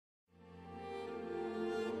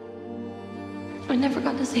I never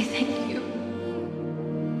got to say thank you.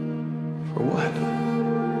 For what?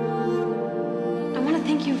 I want to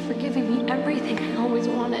thank you for giving me everything I always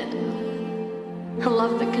wanted. A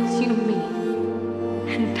love that consumed me,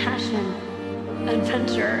 and passion,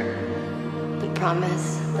 adventure. The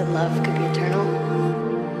promise that love could be eternal.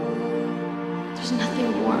 There's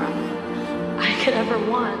nothing more I could ever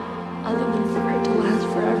want other than for it to last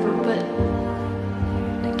forever, but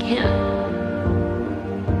I can't.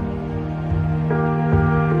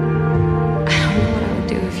 I don't know what I would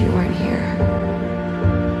do if you weren't here.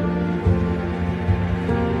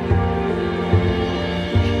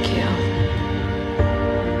 Thank you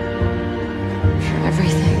for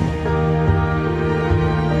everything.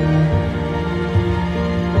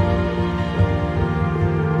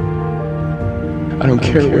 I don't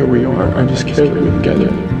care where we are, I just care that we're together.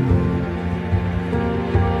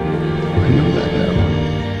 I know that now.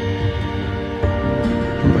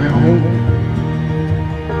 You're my home.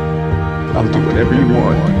 I'll do whatever you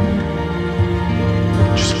want.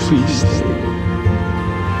 Just please stay.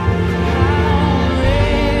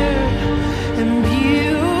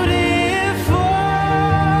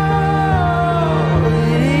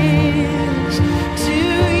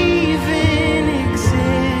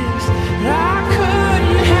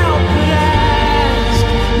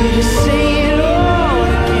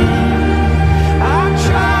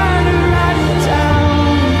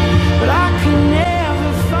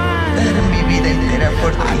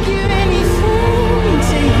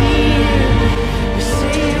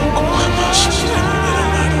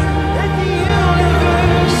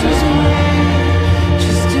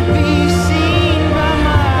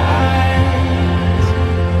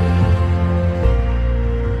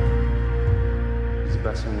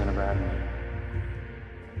 Best thing that ever happened to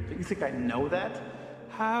me. Do you think I know that?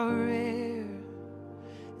 How rare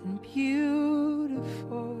and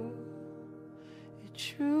beautiful it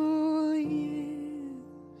truly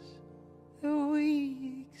is that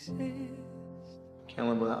we exist. Can't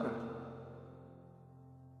live without her.